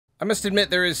I must admit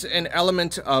there is an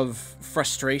element of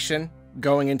frustration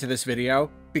going into this video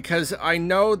because I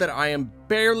know that I am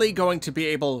barely going to be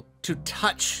able to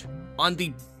touch on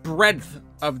the breadth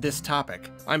of this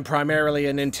topic. I'm primarily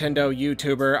a Nintendo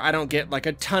YouTuber. I don't get like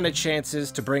a ton of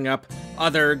chances to bring up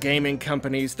other gaming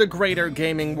companies, the greater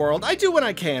gaming world. I do when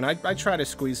I can. I try to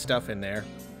squeeze stuff in there.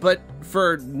 But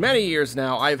for many years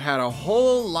now, I've had a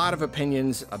whole lot of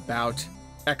opinions about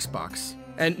Xbox.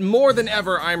 And more than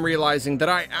ever, I'm realizing that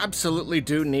I absolutely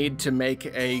do need to make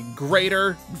a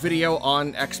greater video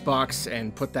on Xbox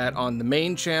and put that on the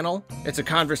main channel. It's a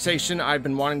conversation I've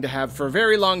been wanting to have for a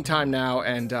very long time now,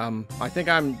 and I think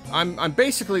I'm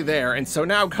basically there. And so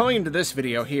now going into this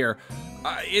video here,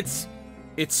 it's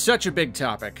such a big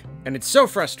topic, and it's so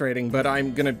frustrating, but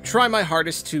I'm gonna try my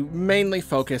hardest to mainly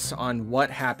focus on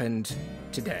what happened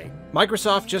today.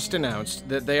 Microsoft just announced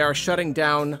that they are shutting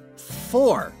down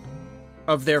 4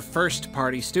 of their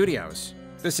first-party studios.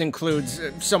 This includes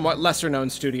somewhat lesser-known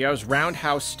studios,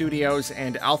 Roundhouse Studios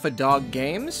and Alpha Dog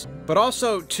Games, but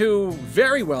also 2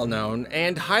 very well-known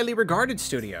and highly regarded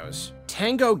studios,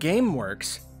 Tango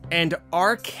Gameworks and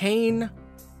Arcane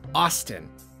Austin.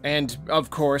 And,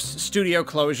 of course, studio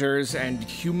closures and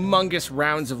humongous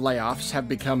rounds of layoffs have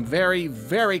become very,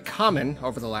 very common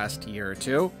over the last year or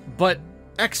two, but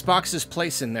Xbox's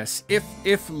place in this, if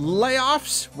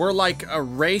layoffs were like a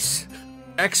race,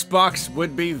 Xbox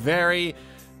would be very,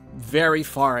 very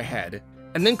far ahead.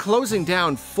 And then closing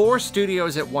down 4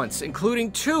 studios at once,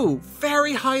 including 2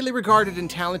 very highly regarded and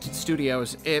talented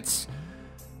studios, it's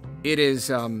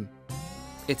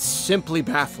simply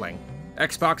baffling.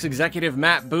 Xbox executive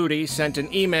Matt Booty sent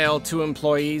an email to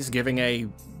employees giving a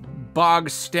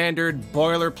bog-standard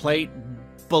boilerplate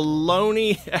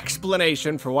baloney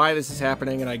explanation for why this is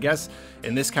happening, and I guess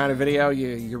in this kind of video,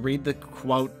 you read the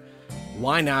quote,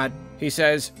 why not? He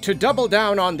says, "To double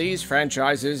down on these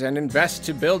franchises and invest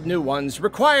to build new ones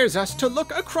requires us to look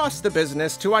across the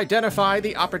business to identify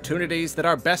the opportunities that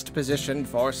are best positioned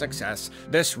for success.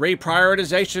 This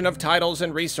reprioritization of titles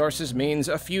and resources means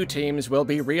a few teams will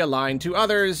be realigned to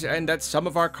others and that some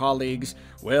of our colleagues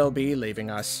will be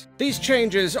leaving us. These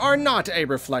changes are not a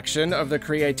reflection of the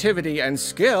creativity and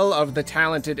skill of the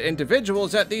talented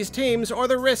individuals at these teams or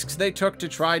the risks they took to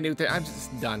try new things." I'm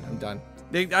just done. I'm done.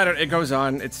 It goes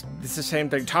on. It's the same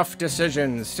thing. Tough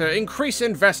decisions to increase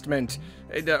investment.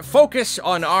 Focus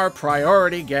on our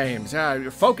priority games.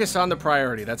 Focus on the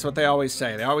priority. That's what they always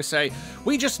say. They always say,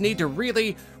 we just need to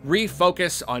really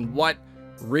refocus on what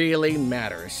really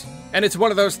matters. And it's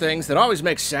one of those things that always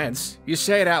makes sense. You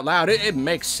say it out loud, it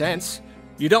makes sense.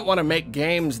 You don't want to make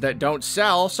games that don't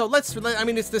sell, so I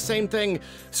mean, it's the same thing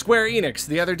Square Enix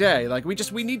the other day. Like,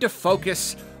 we need to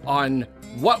focus on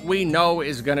what we know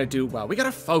is gonna do well. We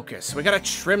gotta focus, we gotta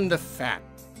trim the fat.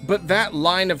 But that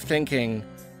line of thinking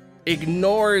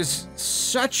ignores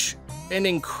such an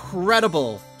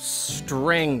incredible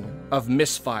string of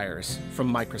misfires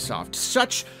from Microsoft.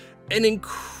 Such an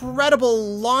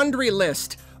incredible laundry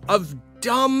list of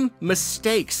dumb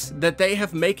mistakes that they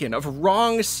have made, of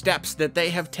wrong steps that they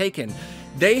have taken.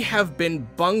 They have been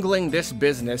bungling this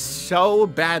business so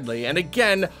badly, and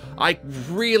again, I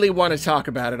really want to talk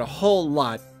about it a whole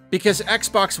lot, because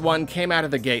Xbox One came out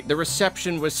of the gate, the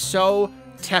reception was so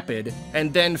tepid,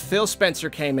 and then Phil Spencer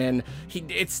came in.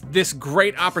 It's this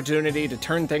great opportunity to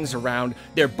turn things around.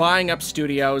 They're buying up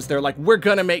studios. They're like, we're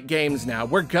gonna make games now.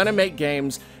 We're gonna make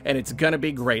games, and it's gonna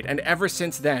be great. And ever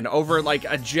since then, over like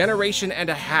a generation and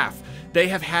a half, they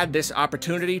have had this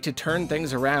opportunity to turn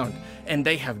things around, and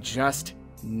they have just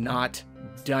not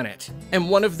done it. And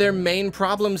one of their main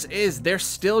problems is they're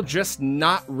still just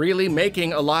not really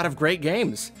making a lot of great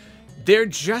games. They're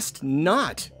just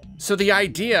not. So the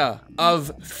idea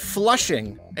of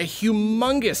flushing a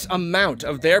humongous amount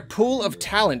of their pool of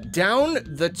talent down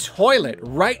the toilet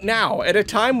right now at a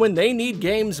time when they need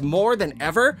games more than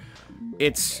ever,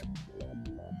 it's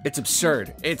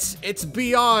absurd. It's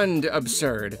beyond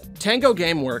absurd. Tango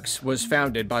Gameworks was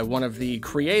founded by one of the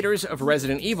creators of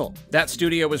Resident Evil. That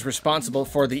studio was responsible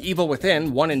for The Evil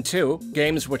Within 1 and 2,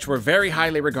 games which were very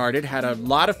highly regarded, had a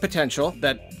lot of potential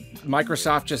that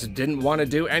Microsoft just didn't want to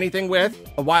do anything with.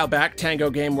 A while back,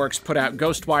 Tango Gameworks put out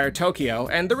Ghostwire Tokyo,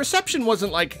 and the reception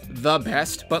wasn't like the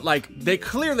best, but like they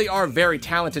clearly are very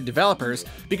talented developers,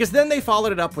 because then they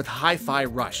followed it up with Hi-Fi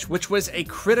Rush, which was a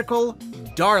critical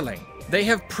darling. They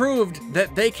have proved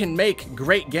that they can make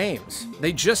great games.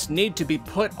 They just need to be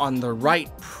put on the right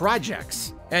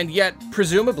projects. And yet,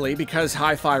 presumably because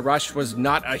Hi-Fi Rush was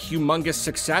not a humongous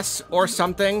success or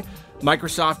something,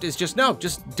 Microsoft is just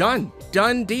done.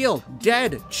 Done deal.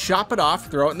 Dead. Chop it off,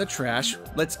 throw it in the trash.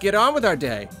 Let's get on with our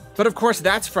day. But of course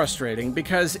that's frustrating,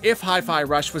 because if Hi-Fi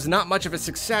Rush was not much of a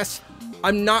success,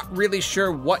 I'm not really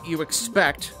sure what you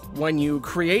expect when you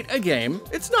create a game.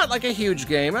 It's not like a huge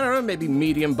game, I don't know, maybe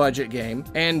medium budget game,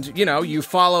 and you know, you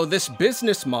follow this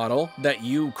business model that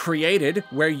you created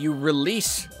where you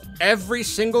release every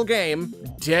single game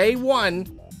day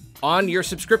one on your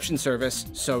subscription service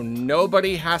so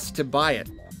nobody has to buy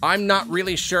it. I'm not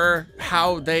really sure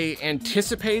how they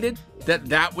anticipated that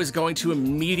that was going to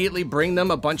immediately bring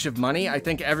them a bunch of money. I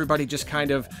think everybody just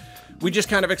kind of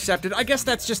accepted. I guess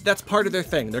that's part of their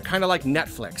thing. They're kind of like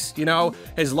Netflix, you know?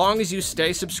 As long as you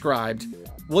stay subscribed,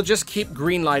 we'll just keep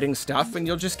greenlighting stuff and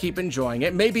you'll just keep enjoying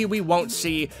it. Maybe we won't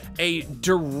see a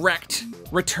direct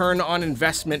return on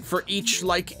investment for each,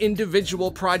 like, individual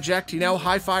project, you know,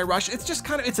 Hi-Fi Rush. It's just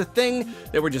it's a thing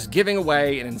that we're just giving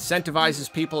away and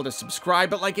incentivizes people to subscribe,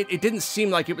 but like, it didn't seem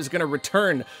like it was gonna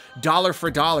return dollar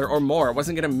for dollar or more. It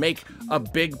wasn't gonna make a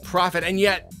big profit, and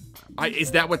yet,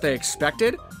 is that what they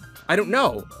expected? I don't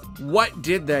know. What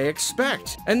did they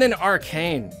expect? And then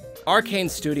Arcane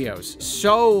Studios,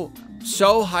 so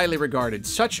highly regarded,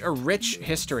 such a rich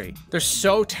history. They're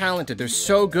so talented, they're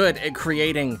so good at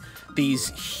creating these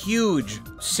huge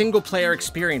single-player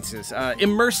experiences,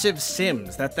 immersive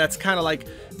sims. That's kind of like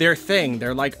their thing.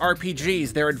 They're like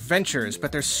RPGs, they're adventures,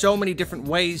 but there's so many different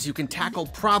ways you can tackle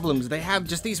problems. They have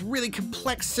just these really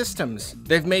complex systems.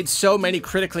 They've made so many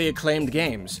critically acclaimed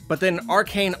games. But then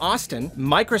Arcane Austin,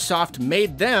 Microsoft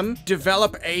made them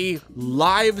develop a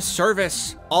live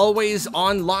service, always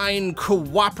online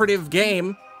cooperative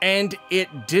game, and it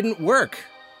didn't work.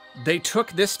 They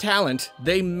took this talent,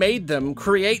 they made them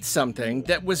create something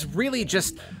that was really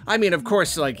just, I mean, of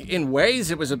course, like, in ways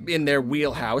it was in their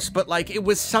wheelhouse, but like, it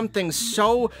was something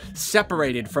so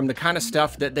separated from the kind of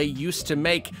stuff that they used to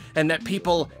make and that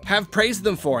people have praised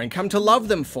them for and come to love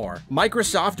them for.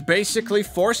 Microsoft basically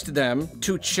forced them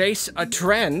to chase a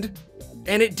trend,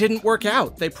 and it didn't work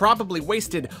out. They probably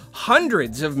wasted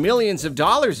hundreds of millions of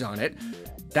dollars on it.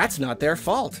 That's not their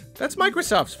fault. That's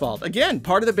Microsoft's fault. Again,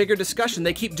 part of the bigger discussion,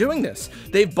 they keep doing this.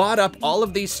 They've bought up all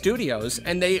of these studios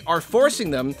and they are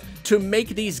forcing them to make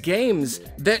these games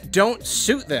that don't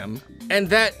suit them and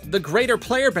that the greater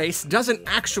player base doesn't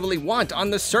actually want. On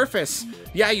the surface,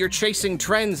 yeah, you're chasing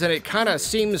trends and it kind of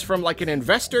seems from like an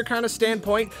investor kind of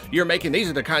standpoint, you're making, these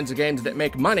are the kinds of games that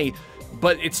make money,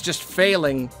 but it's just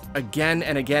failing again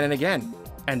and again and again.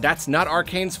 And that's not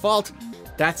Arcane's fault.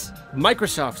 That's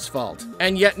Microsoft's fault.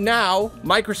 And yet now,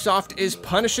 Microsoft is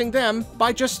punishing them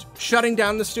by just shutting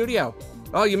down the studio.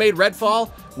 Oh, you made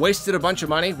Redfall? Wasted a bunch of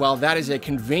money? Well, that is a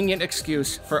convenient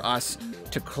excuse for us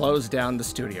to close down the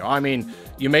studio. I mean,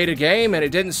 you made a game and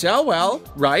it didn't sell well,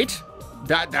 right?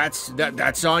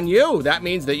 That's on you. That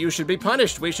means that you should be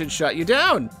punished. We should shut you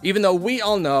down. Even though we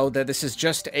all know that this is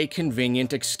just a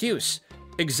convenient excuse.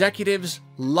 Executives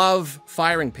love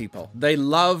firing people. They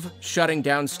love shutting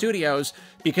down studios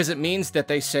because it means that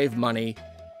they save money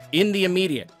in the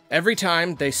immediate. Every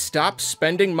time they stop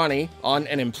spending money on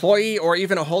an employee or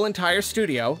even a whole entire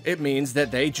studio, it means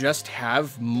that they just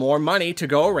have more money to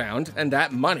go around, and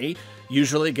that money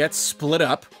usually gets split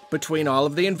up between all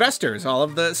of the investors, all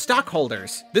of the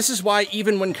stockholders. This is why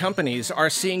even when companies are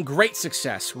seeing great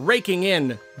success, raking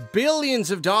in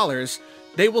billions of dollars,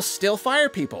 they will still fire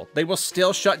people. They will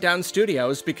still shut down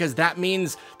studios because that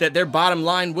means that their bottom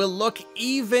line will look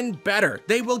even better.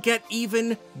 They will get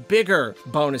even bigger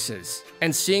bonuses.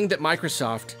 And seeing that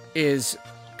Microsoft is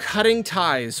cutting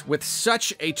ties with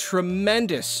such a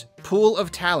tremendous pool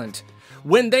of talent,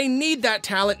 when they need that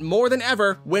talent more than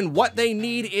ever, when what they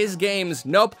need is games,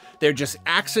 nope, they're just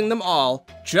axing them all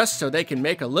just so they can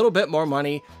make a little bit more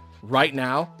money right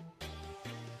now.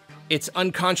 It's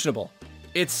unconscionable.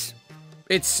 It's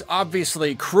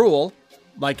obviously cruel,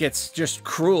 like it's just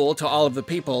cruel to all of the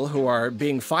people who are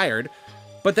being fired,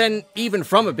 but then even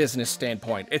from a business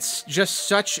standpoint, it's just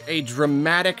such a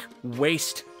dramatic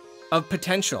waste of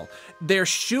potential. They're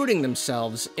shooting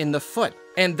themselves in the foot,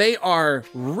 and they are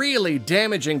really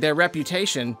damaging their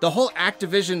reputation. The whole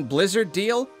Activision Blizzard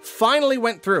deal finally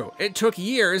went through. It took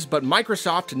years, but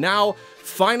Microsoft now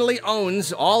finally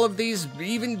owns all of these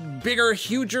even bigger,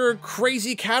 huger,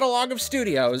 crazy catalog of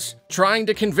studios, trying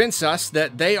to convince us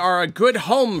that they are a good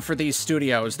home for these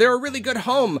studios. They're a really good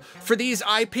home for these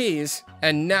IPs,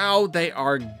 and now they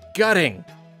are gutting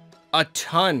a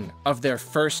ton of their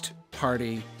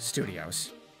first-party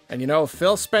studios. And you know,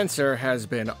 Phil Spencer has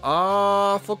been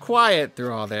awful quiet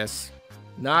through all this.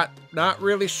 Not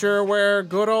really sure where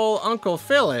good old Uncle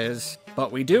Phil is.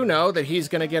 But we do know that he's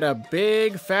gonna get a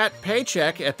big fat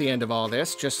paycheck at the end of all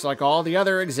this, just like all the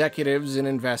other executives and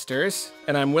investors.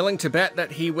 And I'm willing to bet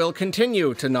that he will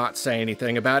continue to not say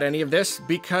anything about any of this,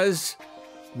 because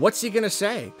what's he gonna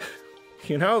say?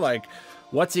 You know, like,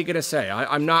 what's he gonna say?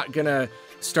 I'm not gonna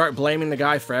start blaming the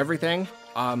guy for everything.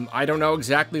 I don't know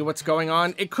exactly what's going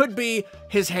on. It could be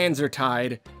his hands are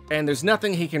tied, and there's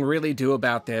nothing he can really do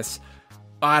about this.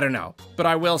 I don't know. But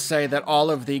I will say that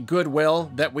all of the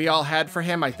goodwill that we all had for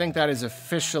him, I think that is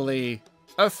officially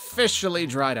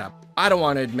dried up. I don't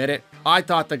want to admit it. I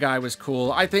thought the guy was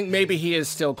cool. I think maybe he is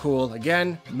still cool.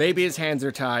 Again, maybe his hands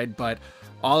are tied, but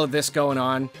all of this going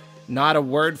on, not a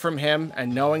word from him,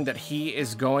 and knowing that he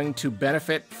is going to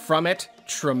benefit from it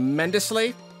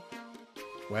tremendously,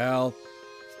 well,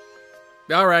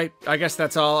 all right, I guess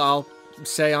that's all I'll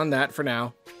say on that for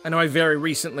now. I know I very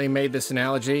recently made this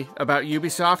analogy about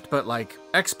Ubisoft, but like,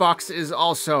 Xbox is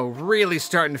also really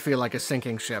starting to feel like a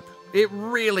sinking ship. It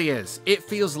really is. It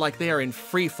feels like they are in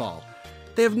free fall.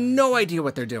 They have no idea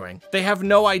what they're doing. They have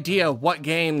no idea what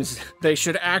games they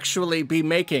should actually be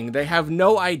making. They have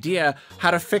no idea how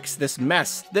to fix this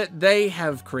mess that they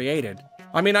have created.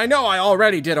 I mean, I know I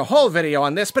already did a whole video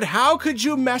on this, but how could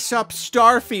you mess up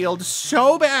Starfield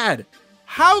so bad?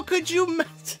 How could you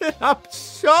mess it up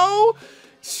so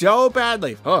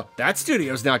badly? Oh, that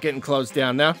studio's not getting closed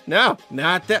down now. No,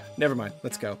 not that. Never mind.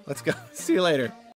 Let's go. Let's go. See you later.